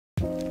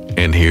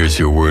And here's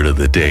your word of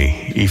the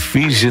day,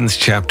 Ephesians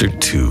chapter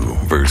 2,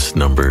 verse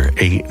number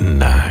 8 and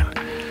 9.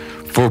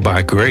 For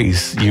by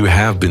grace you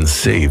have been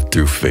saved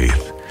through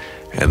faith,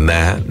 and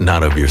that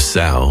not of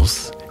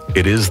yourselves.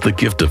 It is the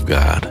gift of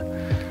God,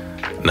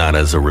 not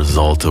as a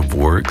result of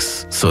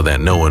works, so that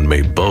no one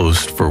may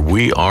boast, for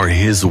we are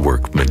his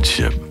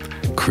workmanship,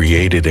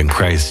 created in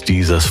Christ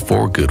Jesus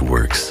for good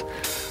works,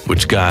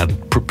 which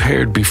God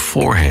prepared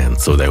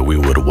beforehand so that we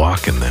would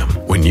walk in them.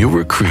 When you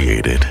were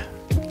created,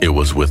 it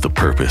was with a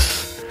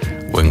purpose.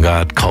 When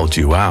God called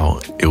you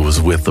out, it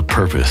was with a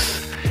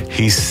purpose.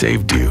 He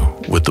saved you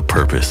with a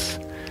purpose.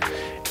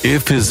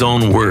 If his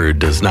own word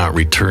does not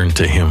return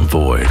to him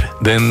void,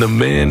 then the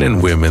men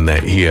and women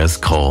that he has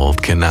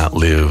called cannot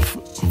live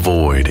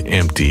void,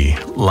 empty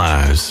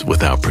lives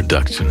without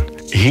production.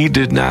 He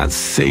did not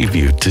save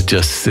you to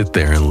just sit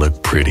there and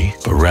look pretty,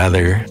 but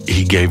rather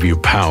he gave you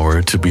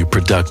power to be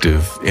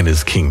productive in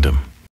his kingdom.